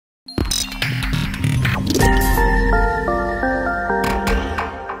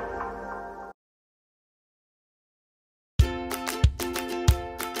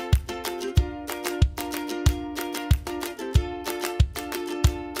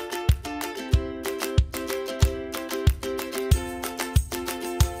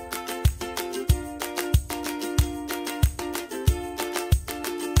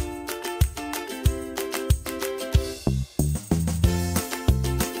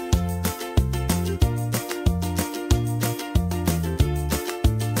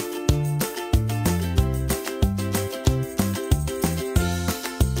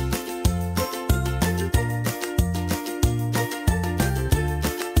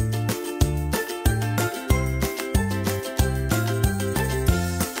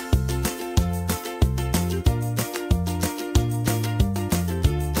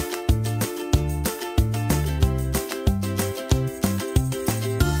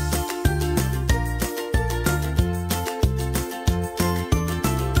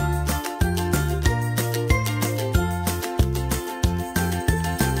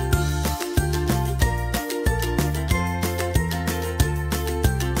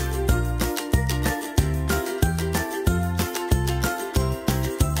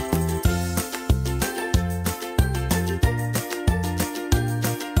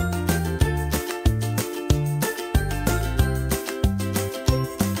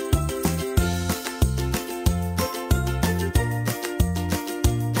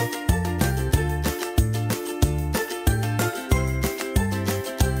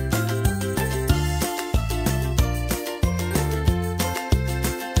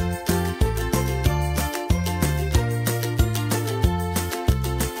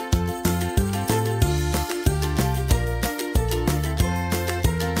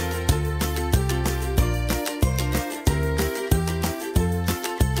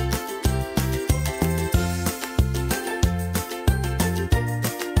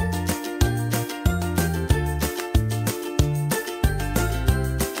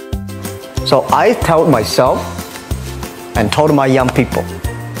So I told myself and told my young people,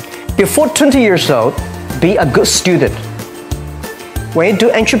 before 20 years old, be a good student. When you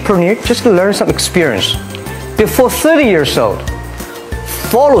do entrepreneur, just learn some experience. Before 30 years old,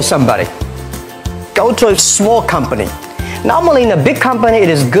 follow somebody. Go to a small company. Normally in a big company, it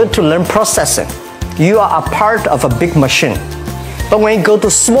is good to learn processing. You are a part of a big machine. But when you go to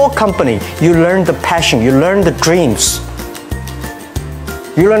a small company, you learn the passion, you learn the dreams.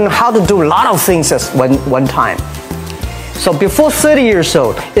 You learn how to do a lot of things at one time. So before 30 years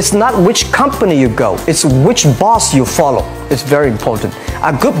old, it's not which company you go, it's which boss you follow. It's very important.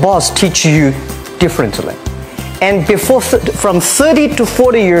 A good boss teaches you differently. And from 30 to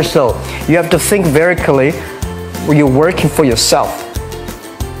 40 years old, you have to think very clearly when you're working for yourself,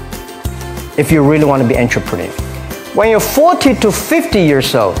 if you really want to be an entrepreneur. When you're 40 to 50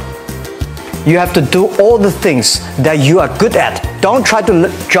 years old, you have to do all the things that you are good at. Don't try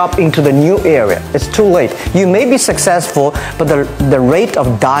to jump into the new area. It's too late. You may be successful, but the rate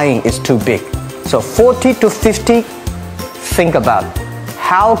of dying is too big. So 40 to 50, think about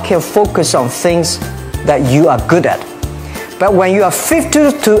how can focus on things that you are good at. But when you are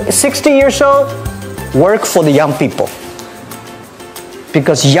 50 to 60 years old, work for the young people.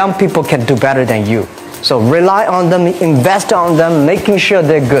 Because young people can do better than you. So rely on them, invest on them, making sure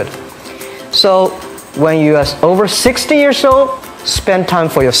they're good. So when you are over 60 years old, spend time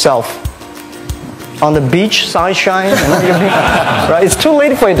for yourself. On the beach, sunshine, right? It's too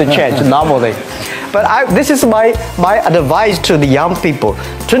late for you to change normally. But this is my advice to the young people.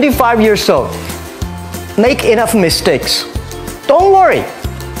 25 years old, make enough mistakes. Don't worry.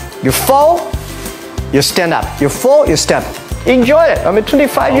 You fall, you stand up. You fall, you stand up. Enjoy it. I mean,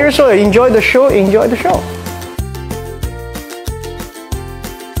 25 years old, enjoy the show, enjoy the show.